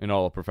in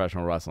all of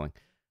professional wrestling.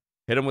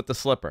 Hit him with the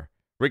slipper.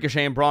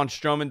 Ricochet and Braun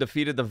Strowman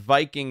defeated the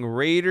Viking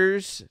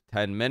Raiders.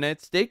 10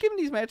 minutes. They've given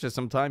these matches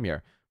some time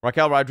here.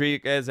 Raquel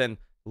Rodriguez and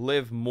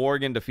Liv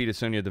Morgan defeated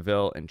Sonya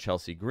Deville and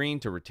Chelsea Green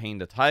to retain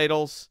the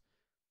titles.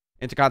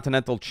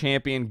 Intercontinental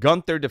Champion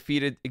Gunther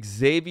defeated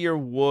Xavier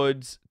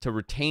Woods to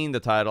retain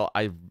the title.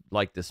 I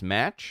like this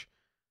match.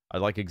 I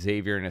like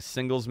Xavier in his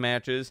singles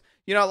matches.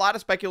 You know, a lot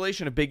of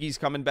speculation of Big E's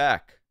coming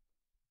back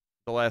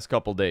the last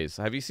couple days.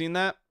 Have you seen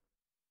that?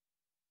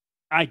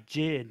 I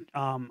did.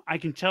 I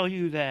can tell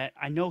you that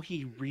I know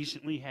he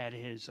recently had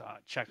his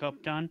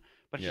checkup done,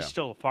 but he's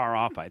still far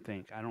off, I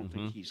think. I don't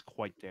think he's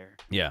quite there.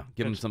 Yeah,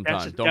 give him some time. Don't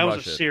rush it. That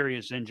was a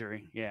serious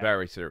injury. Yeah.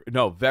 Very serious.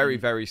 No, very,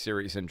 very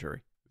serious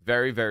injury.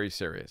 Very, very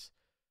serious.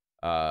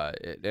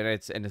 And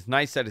it's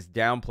nice that it's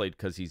downplayed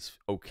because he's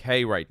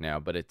okay right now,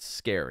 but it's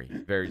scary.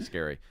 Very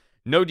scary.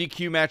 No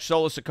DQ match.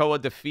 Solo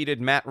Sikoa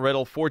defeated Matt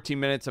Riddle 14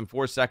 minutes and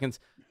 4 seconds.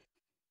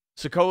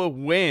 Sikoa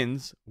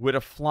wins with a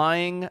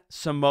flying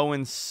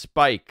Samoan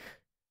spike.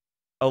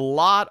 A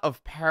lot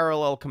of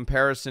parallel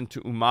comparison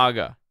to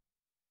Umaga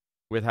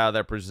with how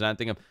they're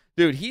presenting him.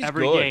 Dude, he's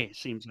every good. Day it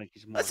seems like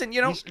he's more. Listen,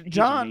 you know, he's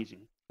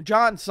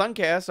John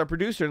Suncast, our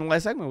producer in the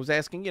last segment, was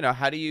asking, you know,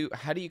 how do you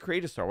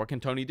create a star? What can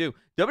Tony do?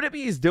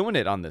 WWE is doing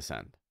it on this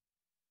end.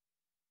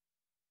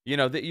 You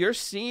know, that you're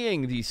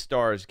seeing these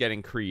stars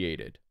getting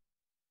created.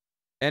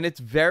 And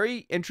it's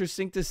very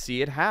interesting to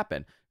see it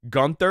happen.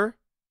 Gunther,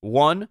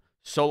 1.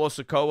 Solo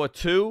Sikoa,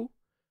 2.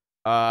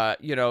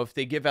 You know, if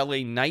they give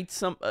LA Knight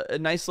a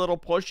nice little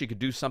push, you could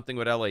do something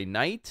with LA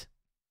Knight.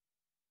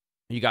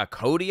 You got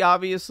Cody,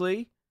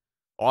 obviously.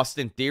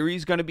 Austin Theory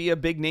is going to be a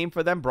big name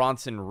for them.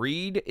 Bronson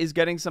Reed is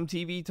getting some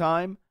TV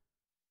time.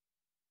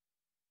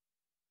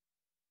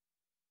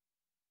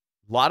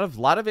 Lot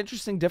of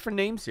interesting different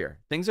names here.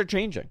 Things are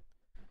changing.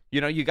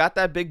 You know, you got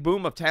that big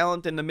boom of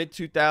talent in the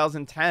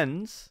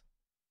mid-2010s.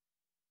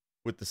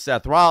 With the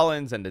Seth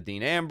Rollins and the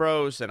Dean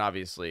Ambrose and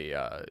obviously,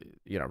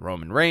 you know,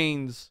 Roman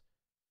Reigns.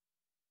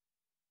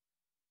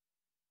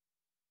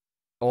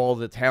 All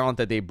the talent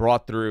that they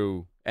brought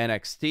through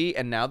NXT.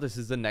 And now this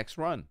is the next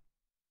run.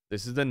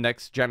 This is the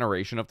next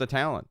generation of the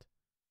talent.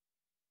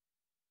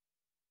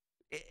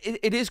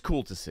 It is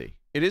cool to see.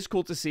 It is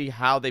cool to see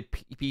how they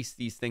piece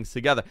these things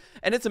together.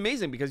 And it's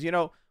amazing because, you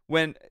know,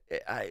 when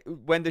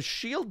the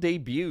Shield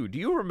debuted, do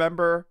you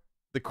remember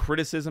the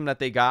criticism that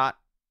they got?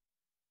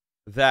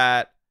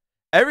 That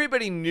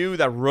everybody knew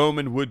that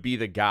Roman would be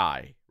the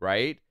guy,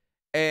 right?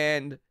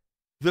 And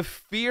the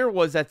fear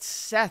was that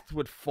Seth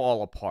would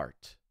fall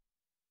apart,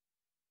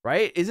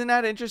 right? Isn't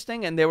that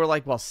interesting? And they were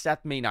like, well,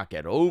 Seth may not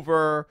get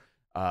over.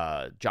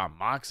 John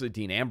Moxley,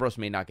 Dean Ambrose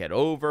may not get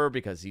over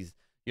because he's,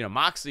 you know,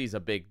 Moxley's a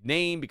big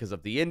name because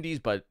of the indies,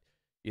 but,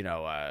 you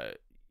know,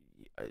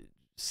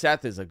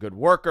 Seth is a good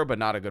worker, but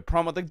not a good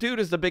promo. The dude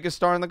is the biggest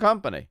star in the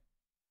company.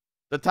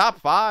 The top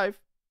 5.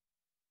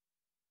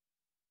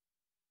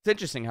 It's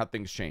interesting how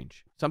things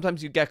change.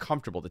 Sometimes you get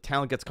comfortable. The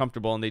talent gets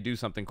comfortable and they do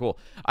something cool.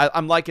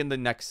 I'm liking the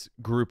next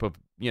group of,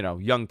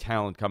 young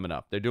talent coming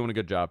up. They're doing a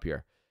good job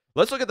here.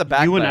 Let's look at the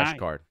Backlash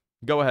card.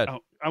 Go ahead. Oh,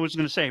 I was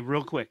going to say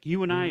real quick.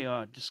 You and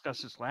I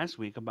discussed this last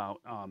week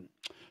about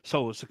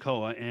Solo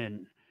Sikoa,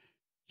 and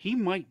he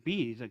might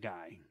be the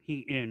guy.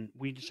 And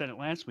we said it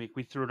last week.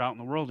 We threw it out in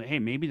the world. That, hey,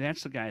 maybe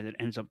that's the guy that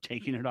ends up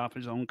taking it off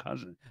his own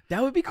cousin.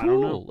 That would be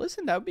cool.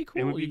 Listen, that would be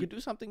cool. You could do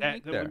something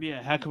unique that there. That would be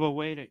a heck of a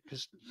way to,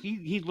 because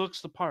he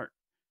looks the part.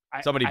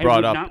 Somebody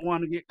brought up. I would not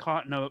want to get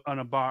caught in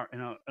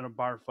a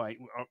bar fight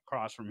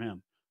across from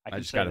him. I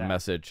just got a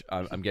message.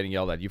 I'm getting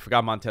yelled at. You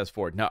forgot Montez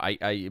Ford. No,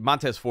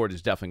 Montez Ford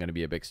is definitely going to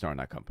be a big star in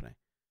that company.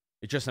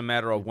 It's just a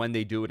matter of when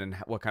they do it and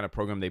what kind of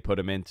program they put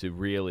him in to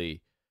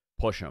really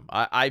push him.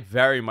 I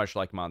very much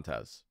like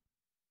Montez.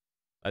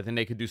 I think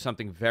they could do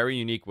something very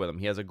unique with him.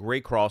 He has a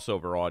great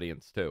crossover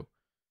audience, too.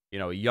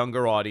 A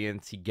younger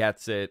audience. He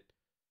gets it.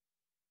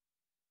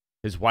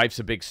 His wife's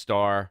a big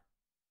star.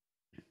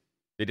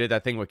 They did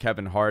that thing with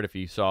Kevin Hart, if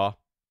you saw.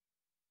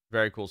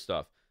 Very cool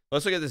stuff.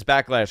 Let's look at this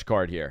Backlash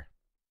card here.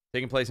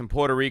 Taking place in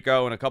Puerto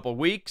Rico in a couple of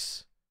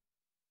weeks.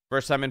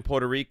 First time in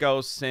Puerto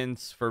Rico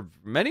since for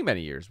many,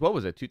 many years. What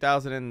was it?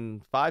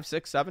 2005,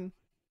 6, 7,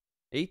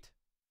 8?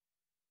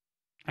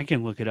 I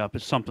can look it up.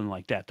 It's something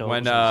like that, though.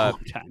 When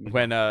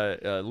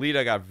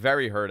Lita got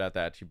very hurt at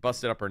that. She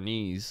busted up her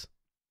knees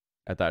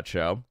at that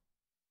show.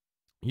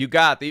 You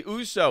got the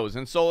Usos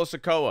and Solo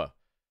Sikoa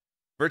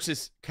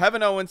versus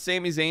Kevin Owens,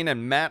 Sami Zayn,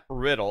 and Matt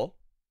Riddle.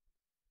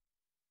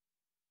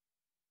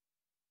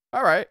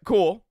 All right,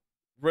 cool.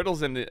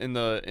 Riddle's in the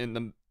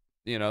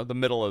the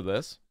middle of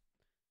this.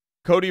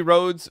 Cody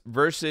Rhodes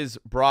versus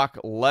Brock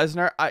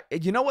Lesnar.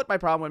 You know what my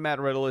problem with Matt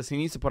Riddle is? He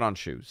needs to put on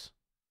shoes.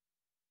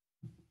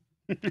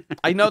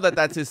 I know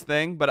that's his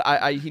thing, but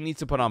he needs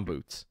to put on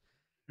boots.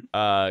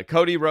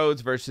 Cody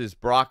Rhodes versus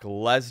Brock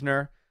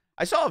Lesnar.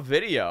 I saw a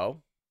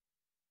video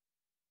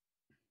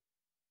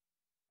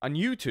on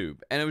YouTube,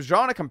 and it was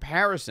drawing a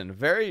comparison.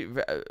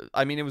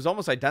 It was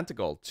almost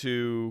identical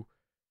to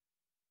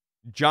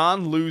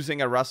John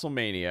losing at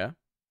WrestleMania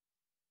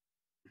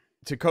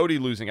to Cody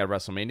losing at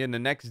WrestleMania, and the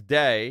next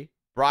day,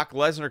 Brock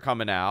Lesnar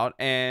coming out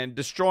and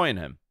destroying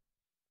him.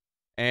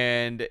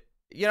 And,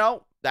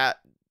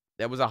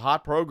 that was a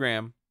hot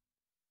program.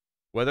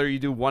 Whether you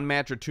do one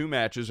match or two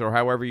matches or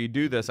however you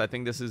do this, I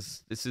think this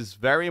is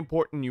very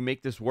important you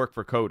make this work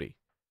for Cody.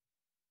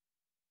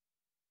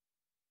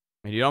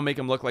 And you don't make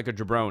him look like a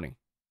jabroni.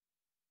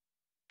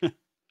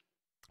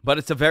 But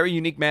it's a very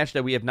unique match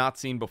that we have not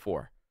seen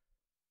before.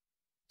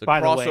 It's a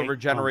crossover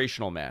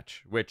generational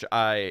match, which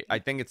I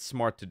think it's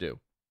smart to do.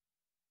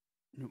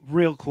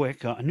 Real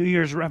quick, New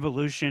Year's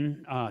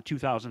Revolution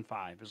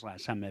 2005 is the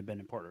last time I've been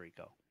in Puerto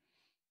Rico.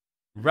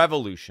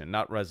 Revolution,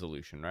 not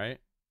resolution, right?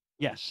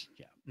 Yes.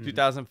 Yeah.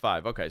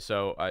 2005. Okay,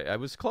 so I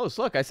was close.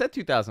 Look, I said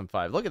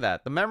 2005. Look at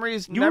that. The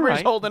memory's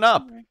right. holding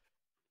up.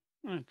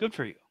 Right. Good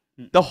for you.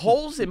 The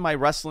holes in my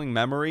wrestling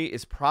memory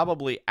is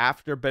probably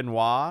after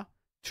Benoit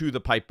to the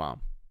pipe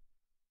bomb.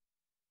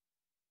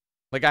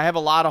 Like, I have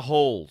a lot of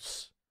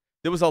holes.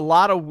 There was a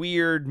lot of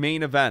weird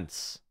main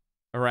events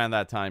around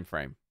that time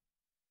frame.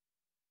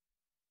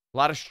 A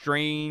lot of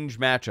strange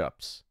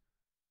matchups.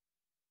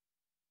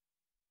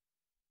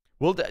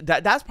 Well,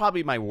 that's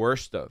probably my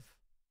worst of.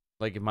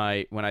 Like,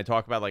 when I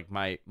talk about, like,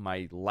 my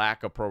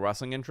lack of pro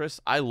wrestling interest,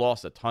 I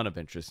lost a ton of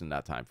interest in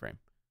that time frame.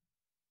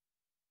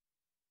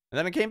 And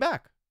then it came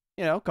back.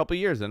 A couple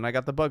years, and I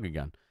got the bug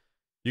again.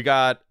 You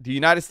got the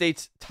United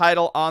States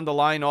title on the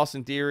line.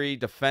 Austin Theory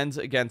defends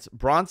against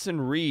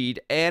Bronson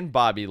Reed and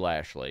Bobby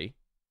Lashley.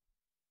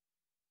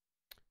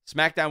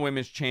 SmackDown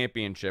Women's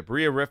Championship.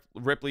 Rhea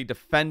Ripley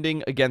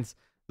defending against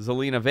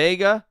Zelina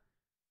Vega.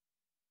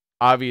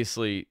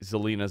 Obviously,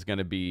 Zelina's going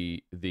to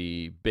be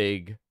the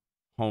big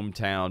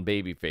hometown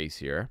babyface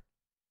here.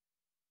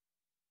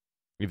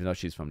 Even though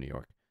she's from New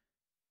York.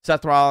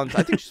 Seth Rollins.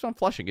 I think she's from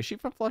Flushing. Is she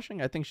from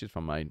Flushing? I think she's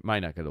from my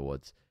neck of the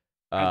woods.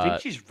 I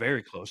think she's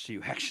very close to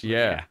you, actually.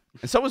 Yeah.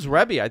 And so is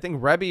Rebby. I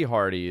think Rebby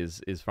Hardy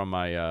is from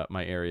my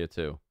my area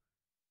too.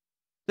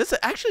 There's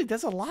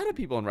a lot of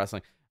people in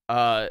wrestling.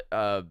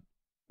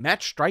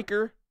 Matt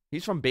Stryker,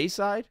 he's from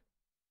Bayside.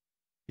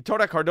 He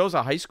taught at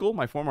Cardozo High School,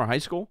 my former high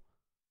school.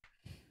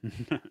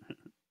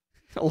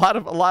 a lot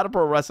of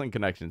pro wrestling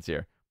connections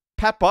here.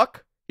 Pat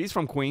Buck, he's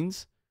from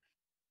Queens.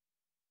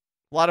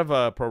 A lot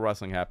of pro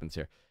wrestling happens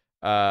here.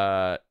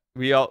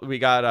 We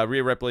got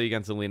Rhea Ripley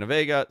against Zelina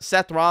Vega.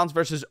 Seth Rollins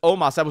versus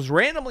Omos. That was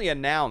randomly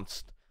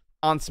announced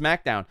on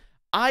SmackDown.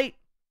 This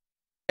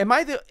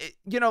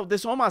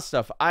Omos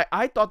stuff.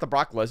 I thought the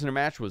Brock Lesnar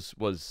match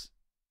was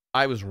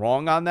I was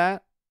wrong on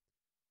that.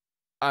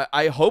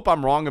 I hope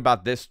I'm wrong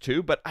about this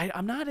too, but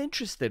I'm not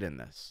interested in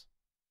this.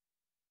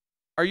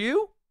 Are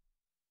you?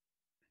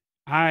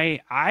 I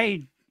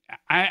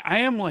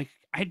am like,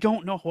 I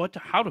don't know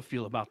how to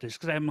feel about this,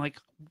 because I'm like,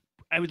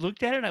 I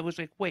looked at it, I was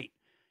like, wait.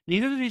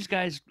 Neither of these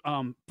guys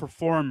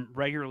perform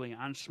regularly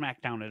on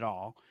SmackDown at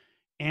all.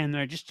 and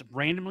they just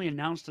randomly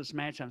announced this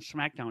match on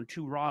SmackDown,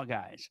 2 Raw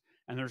guys,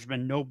 and there's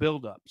been no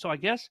build-up. So I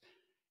guess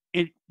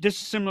this is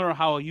similar to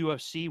how a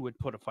UFC would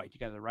put a fight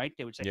together, right?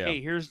 They would say, Yeah. hey,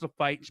 here's the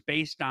fights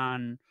based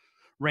on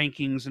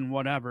rankings and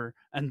whatever,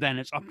 and then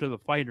it's up to the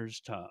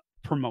fighters to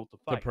promote the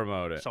fight. To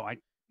promote it. So I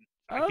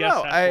don't guess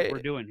know. that's what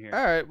we're doing here.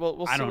 All right, well,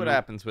 we'll I see don't what know.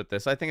 happens with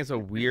this. I think it's a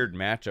weird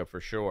matchup for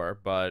sure,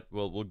 but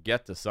we'll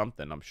get to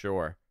something, I'm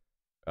sure,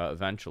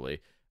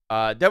 eventually.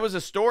 There was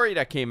a story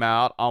that came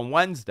out on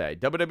Wednesday.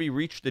 WWE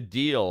reached a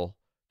deal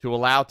to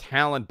allow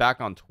talent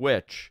back on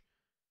Twitch.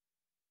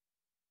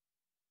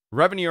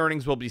 Revenue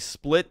earnings will be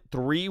split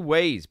 3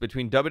 ways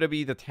between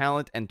WWE, the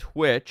talent, and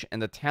Twitch,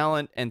 and the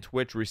talent and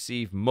Twitch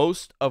receive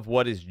most of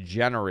what is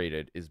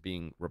generated, is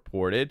being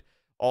reported.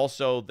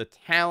 Also, the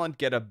talent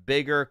get a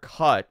bigger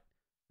cut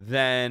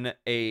than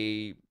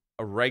a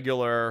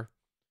regular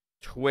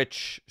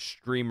Twitch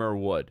streamer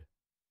would,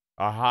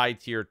 a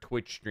high-tier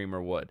Twitch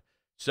streamer would.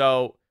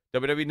 So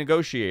WWE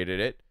negotiated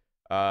it.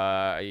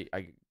 I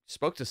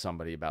spoke to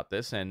somebody about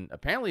this, and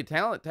apparently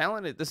talent,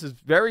 this is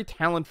very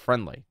talent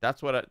friendly.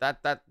 That's what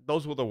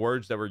those were the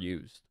words that were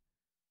used.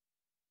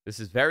 This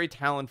is very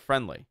talent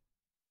friendly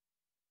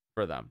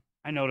for them.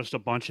 I noticed a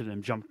bunch of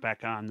them jumped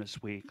back on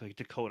this week. Like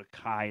Dakota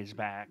Kai is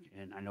back,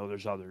 and I know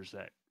there's others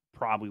that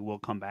probably will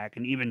come back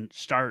and even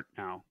start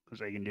now because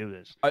they can do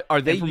this.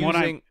 Are they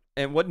using?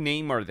 And what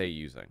name are they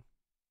using?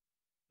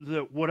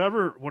 The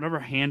whatever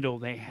handle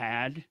they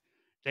had.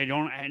 They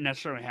don't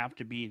necessarily have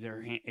to be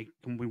their. It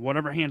can be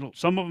whatever handle.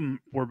 Some of them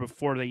were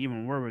before they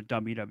even were with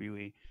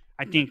WWE.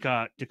 I think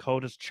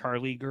Dakota's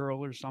Charlie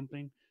Girl or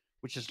something,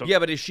 which is yeah.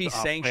 But is she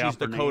saying she's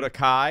Dakota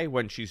Kai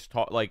when she's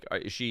like?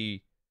 Is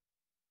she,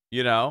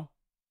 you know?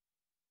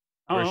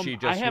 Or is she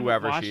just I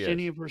whoever haven't she watched is?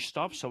 any of her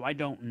stuff, so I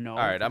don't know. All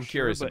right, I'm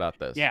curious about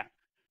this. Yeah.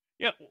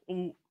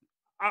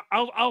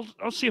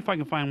 I'll see if I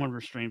can find one of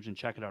her streams and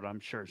check it out. I'm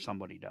sure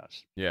somebody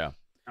does. Yeah.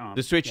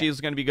 The Switch is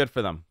going to be good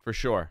for them for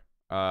sure.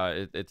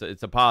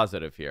 It's a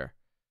positive here,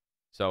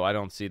 so I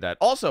don't see that.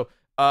 Also,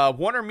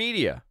 Warner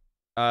Media,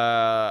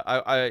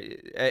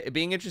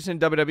 being interested in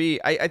WWE,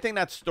 I think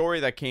that story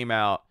that came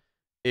out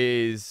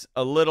is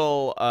a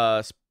little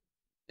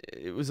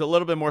it was a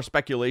little bit more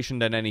speculation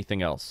than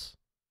anything else.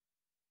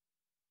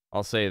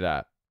 I'll say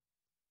that.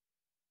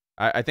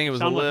 I think it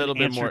was a little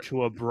bit more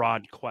to a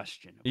broad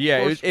question.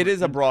 Yeah, it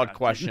is a broad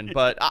question,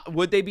 but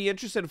would they be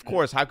interested? Of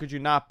course. How could you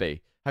not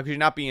be? How could you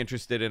not be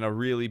interested in a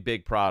really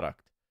big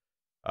product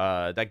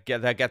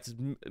that gets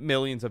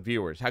millions of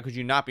viewers? How could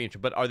you not be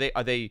interested? But are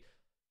they,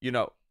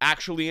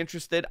 actually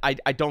interested? I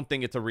don't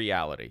think it's a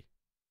reality.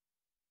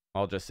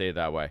 I'll just say it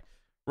that way.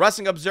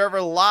 Wrestling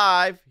Observer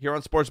Live here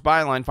on Sports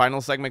Byline.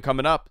 Final segment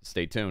coming up.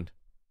 Stay tuned.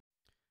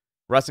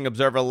 Wrestling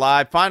Observer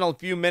Live. Final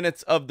few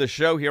minutes of the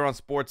show here on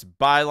Sports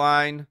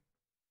Byline.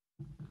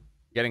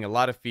 Getting a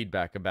lot of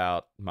feedback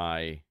about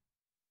my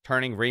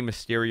turning Rey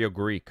Mysterio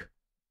Greek.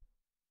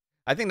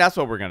 I think that's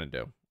what we're going to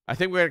do. I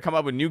think we're going to come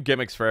up with new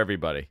gimmicks for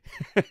everybody.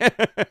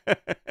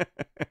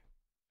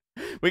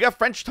 We got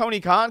French Tony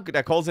Khan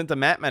that calls into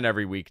Matman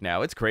every week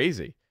now. It's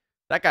crazy.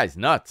 That guy's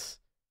nuts.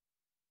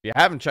 If you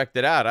haven't checked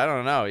it out, I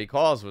don't know. He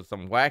calls with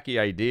some wacky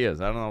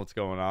ideas. I don't know what's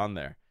going on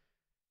there.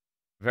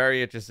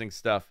 Very interesting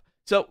stuff.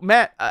 So,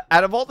 Matt,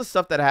 out of all the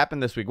stuff that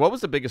happened this week, what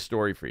was the biggest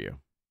story for you?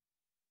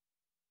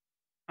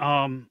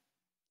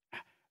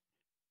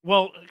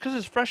 Well, because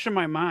it's fresh in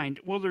my mind.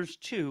 Well, there's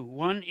two.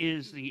 One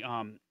is the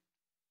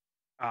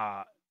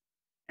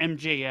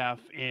MJF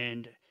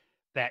and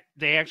that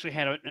they actually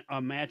had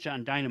a match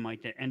on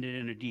Dynamite that ended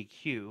in a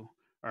DQ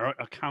or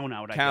a count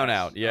out. Count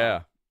out,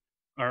 yeah.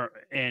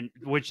 And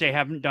which they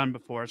haven't done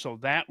before, so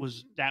that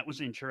was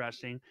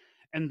interesting.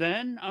 And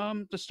then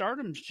the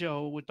Stardom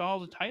show with all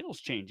the titles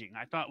changing,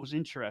 I thought was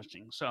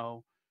interesting.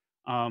 So,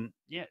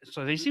 yeah,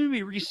 so they seem to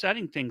be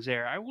resetting things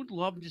there. I would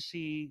love to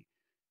see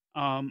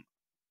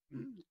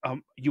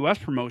U.S.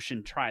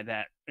 promotion try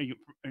that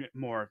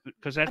more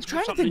because that's. I'm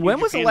trying to think. When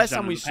was the last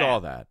time we saw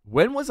that?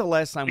 When was the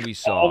last time we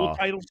saw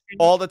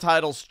all the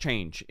titles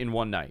change in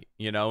one night?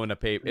 You know, on a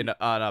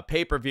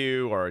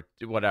pay-per-view or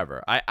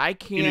whatever. I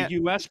can't. In a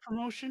U.S.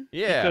 promotion,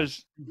 yeah,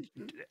 because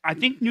I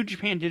think New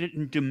Japan did it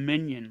in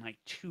Dominion like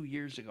 3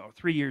 years ago.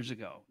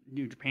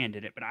 New Japan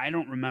did it, but I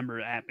don't remember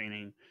it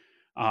happening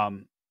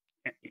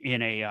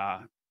in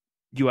a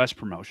U.S.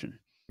 promotion.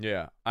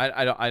 Yeah,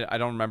 I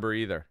don't remember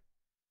either.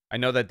 I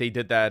know that they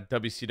did that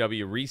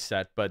WCW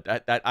reset, but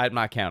that I'm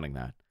not counting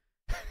that.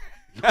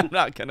 I'm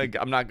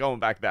not going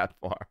back that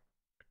far.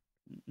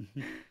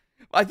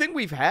 I think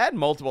we've had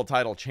multiple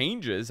title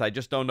changes. I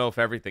just don't know if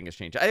everything has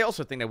changed. I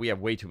also think that we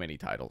have way too many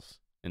titles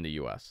in the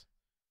U.S.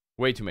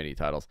 Way too many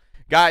titles.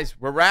 Guys,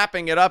 we're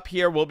wrapping it up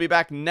here. We'll be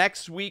back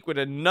next week with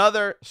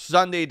another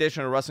Sunday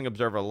edition of Wrestling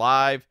Observer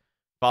Live.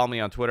 Follow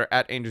me on Twitter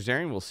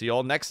 @AndrewZarian. We'll see you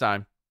all next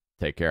time.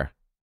 Take care.